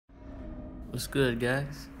What's good,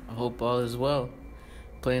 guys? I hope all is well.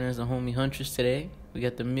 Playing as the homie Huntress today. We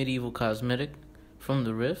got the medieval cosmetic from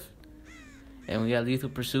the Rift. And we got lethal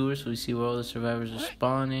pursuers, so we see where all the survivors are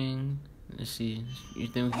spawning. Let's see. You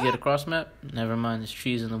think we can get a cross map? Never mind, there's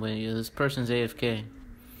trees in the way. Yeah, this person's AFK.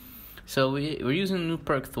 So we're using the new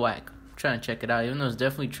perk Thwack. I'm trying to check it out, even though it's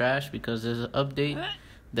definitely trash because there's an update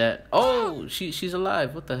that... Oh! She's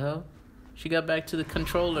alive. What the hell? She got back to the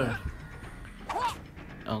controller.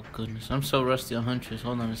 Oh goodness, I'm so rusty on Huntress.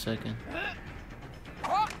 Hold on a second.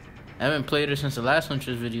 I haven't played her since the last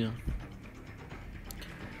Huntress video.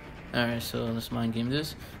 Alright, so let's mind game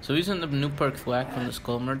this. So we're using the new perk Thwack from the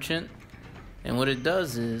Skull Merchant. And what it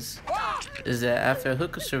does is that after I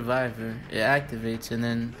hook a survivor, it activates, and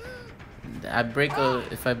then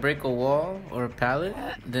if I break a wall or a pallet,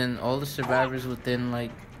 then all the survivors within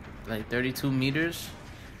like 32 meters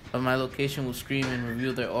of my location will scream and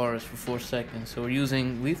reveal their auras for 4 seconds. So we're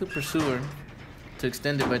using Lethal Pursuer to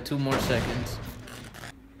extend it by 2 more seconds.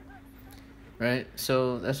 Right?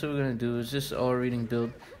 So that's what we're going to do. It's just all reading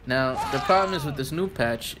build. Now, the problem is with this new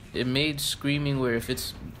patch, it made screaming where if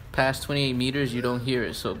it's past 28 meters, you don't hear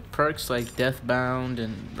it. So perks like Deathbound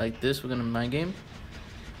and like this, we're going to mind game.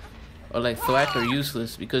 Or like Thwack are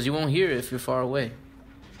useless because you won't hear it if you're far away.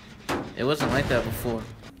 It wasn't like that before.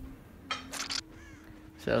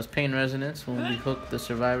 So that was Pain Resonance when we hooked the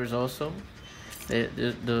survivors also.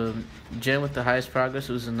 The gen with the highest progress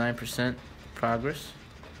was a 9% progress.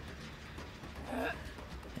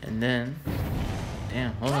 And then,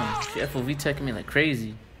 damn, hold on. She FOV teching me like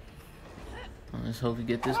crazy. Well, let's hope we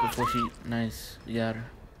get this before she, nice, we got her.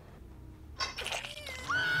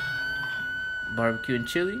 Barbecue and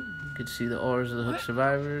chili. You can see the auras of the hooked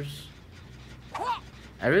survivors.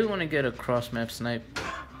 I really want to get a cross map snipe.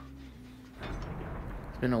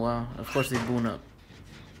 Been a while. Of course they boon up.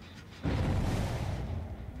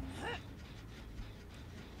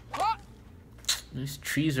 These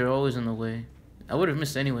trees are always in the way. I would have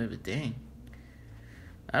missed anyway, but dang.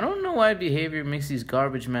 I don't know why behavior makes these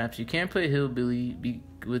garbage maps. You can't play Hillbilly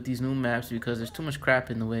with these new maps because there's too much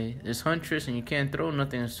crap in the way. There's Huntress and you can't throw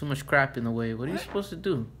nothing. There's too much crap in the way. What are you supposed to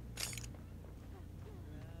do?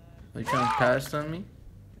 Are you trying to pass on me?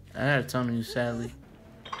 I had a ton of you, sadly.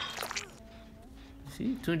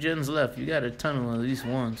 See, 2 gens left. You got a tunnel at least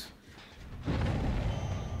once.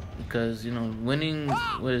 Because, you know, winning,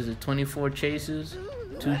 what is it, 24 chases?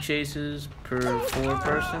 2 chases per 4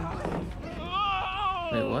 person?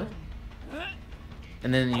 Wait, what?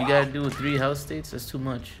 And then you gotta do 3 health states? That's too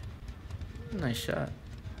much. Nice shot.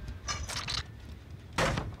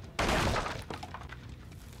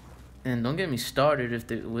 And don't get me started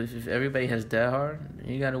if everybody has dead hard.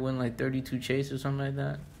 You gotta win like 32 chases or something like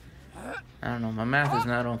that. I don't know, my math is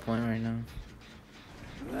not on point right now.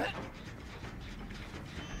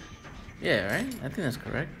 Yeah, right? I think that's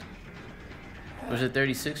correct. Was it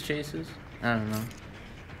 36 chases? I don't know.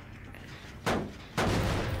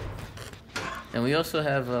 And we also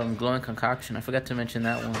have glowing concoction. I forgot to mention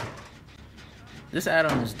that one. This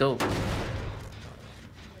add-on is dope.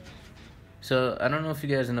 So, I don't know if you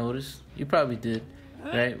guys noticed. You probably did,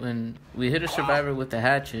 right? When we hit a survivor with the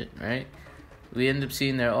hatchet, right? We end up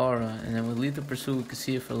seeing their aura, and then with Lethal Pursuit, we can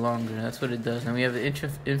see it for longer. That's what it does. And we have the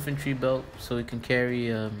infantry belt, so we can carry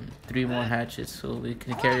 3 more hatchets. So we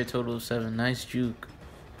can carry a total of 7. Nice juke.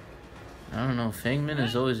 I don't know. Fangman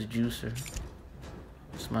is always a juicer.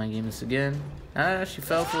 Let's mind game this again. Ah, she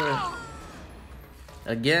fell for it.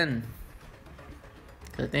 Again.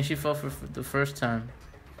 I think she fell for the first time.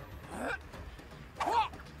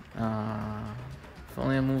 If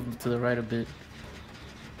only I moved to the right a bit.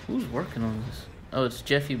 Who's working on this? Oh, it's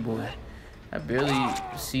Jeffy Boy. I barely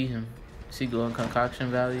see him. See glowing concoction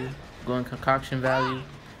value. Glowing concoction value.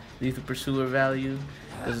 Lethal pursuer value.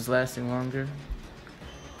 Because it's lasting longer.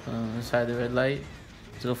 Let's hide the red light.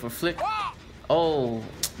 Let's go for flick. Oh,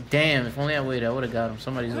 damn. If only I waited, I would have got him.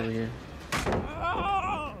 Somebody's over here.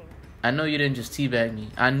 I know you didn't just teabag me.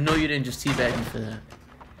 I know you didn't just teabag me for that.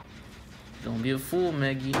 Don't be a fool,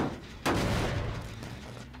 Maggie.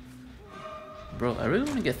 Bro, I really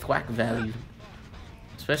want to get Thwack value.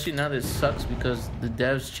 Especially now that it sucks because the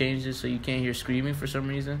devs changed it so you can't hear screaming for some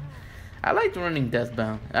reason. I liked running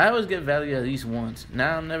Deathbound. I always get value at least once.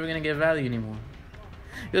 Now I'm never going to get value anymore.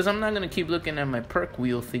 Because I'm not going to keep looking at my perk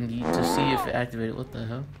wheel thingy to see if it activated. What the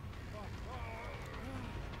hell?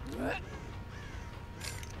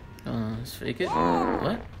 Let's fake it.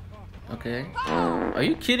 What? Okay. Are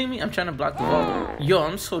you kidding me? I'm trying to block the wall. Yo,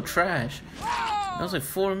 I'm so trash. That was like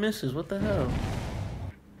 4 misses. What the hell?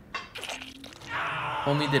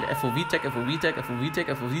 Homie did FOV tech, FOV tech, FOV tech,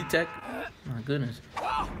 FOV tech. My goodness.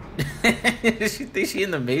 She thinks she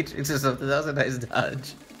in the Matrix or something. That was a nice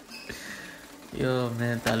dodge. Yo,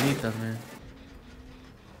 man, Thalita, man.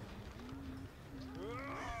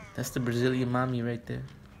 That's the Brazilian mommy right there.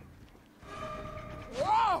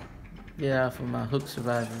 Yeah, for my hook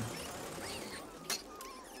survivor.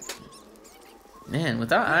 Man,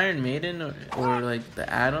 without Iron Maiden or like the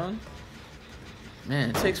add-on, man,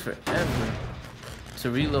 it takes forever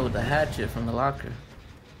to reload the hatchet from the locker.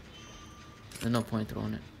 There's no point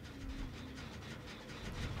throwing it.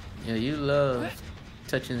 Yo, you love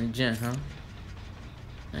touching the gen, huh?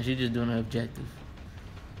 And she just doing her objective.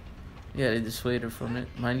 Yeah, they dissuade her from it.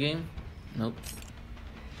 Mind game? Nope.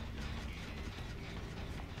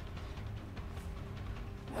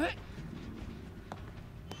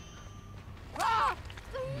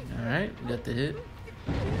 Alright, we got the hit.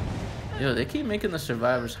 Yo, they keep making the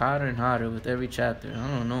survivors hotter and hotter with every chapter. I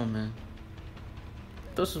don't know, man.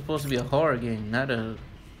 This was supposed to be a horror game, not a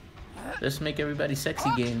let's make everybody sexy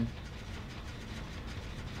game.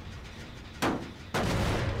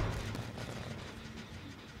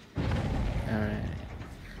 Alright.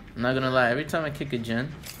 I'm not gonna lie, every time I kick a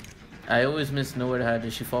gen, I always miss nowhere to hide.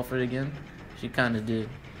 Did she fall for it again? She kinda did.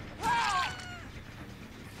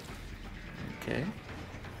 Okay.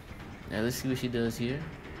 Now let's see what she does here.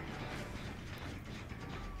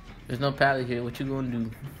 There's no pallet here. What you gonna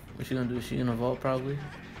do? What you gonna do? Is she gonna vault probably?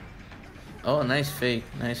 Oh, nice fake.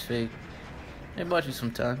 Nice fake. They bought you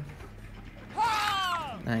some time.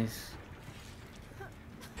 Nice.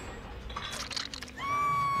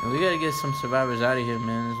 We gotta get some survivors out of here,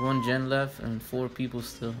 man. There's one gen left and 4 people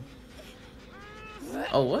still.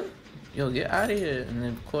 Oh, what? Yo, get out of here. And then,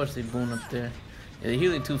 of course, they boon up there. Yeah, they're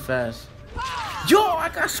healing too fast. Yo, I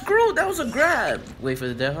got screwed. That was a grab. Wait for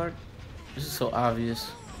the dead hard. This is so obvious.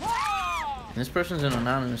 And this person's in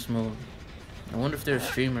anonymous mode. I wonder if they're a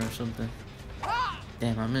streamer or something.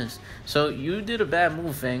 Damn, I missed. So you did a bad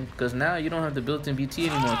move, Fang, because now you don't have the built-in BT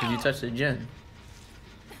anymore because you touched the gen.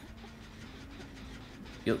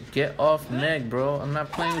 Yo, get off Meg, bro. I'm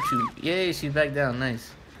not playing with you. Yay, she's back down.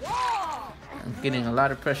 Nice. I'm getting a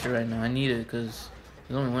lot of pressure right now. I need it because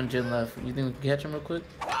there's only 1 gen left. You think we can catch him real quick?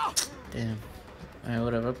 Damn. Alright,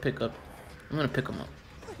 whatever. I'll pick up. I'm gonna pick him up.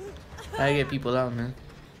 I get people out, man.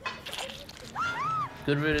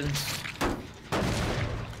 Good riddance.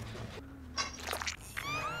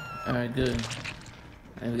 Alright, good.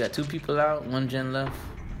 And we got 2 people out, 1 gen left.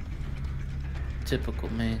 Typical,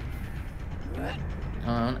 man.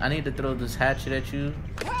 I need to throw this hatchet at you.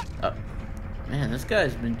 Man, this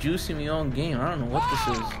guy's been juicing me all game. I don't know what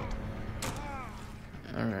this is.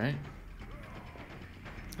 Alright.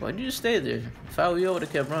 Why'd you stay there? If I were you, I would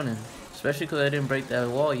have kept running. Especially because I didn't break that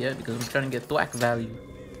wall yet because I'm trying to get Thwack value.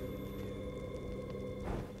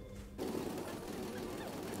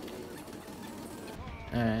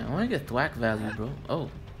 Alright, I want to get Thwack value, bro. Oh.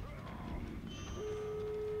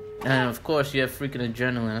 And of course you have freaking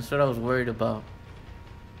adrenaline. That's what I was worried about.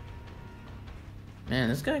 Man,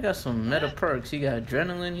 this guy got some meta perks. He got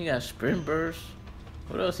adrenaline, he got sprint burst.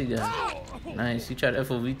 What else he got? Nice, he tried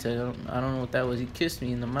FOV tag. I don't know what that was. He kissed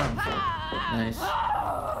me in the mouth. Nice.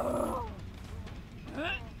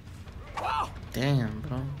 Damn,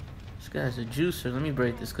 bro. This guy's a juicer. Let me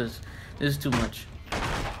break this because this is too much.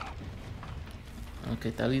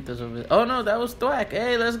 Okay, Thalita's over there. Oh no, that was Thwack.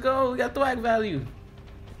 Hey, let's go. We got Thwack value.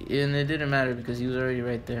 And it didn't matter because he was already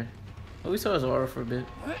right there. But we saw his aura for a bit.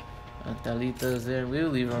 Thalita's there. We'll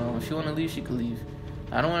leave her alone. If she want to leave, she can leave.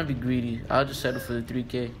 I don't want to be greedy. I'll just settle for the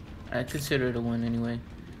 3K. I consider it a win anyway.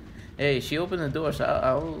 Hey, she opened the door,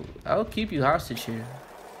 so I'll keep you hostage here.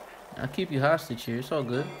 I'll keep you hostage here. It's all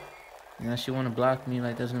good. Now she want to block me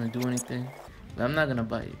like that's going to do anything. But I'm not going to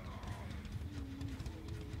bite.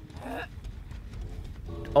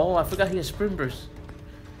 Oh, I forgot he has sprint burst.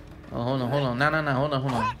 Oh, hold on. No, hold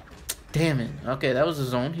on. Damn it. Okay, that was the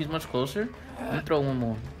zone. He's much closer. Let me throw one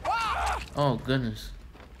more. Oh, goodness.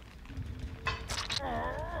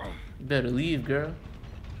 You better leave, girl.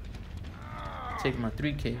 Take my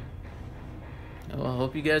 3K. Oh, I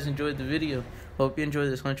hope you guys enjoyed the video. Hope you enjoyed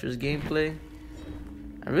this Huntress gameplay.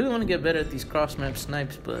 I really want to get better at these cross-map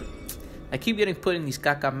snipes, but I keep getting put in these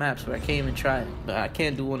caca maps where I can't even try it. But I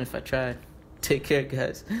can't do one if I try. Take care,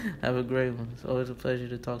 guys. Have a great one. It's always a pleasure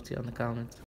to talk to you on the comments.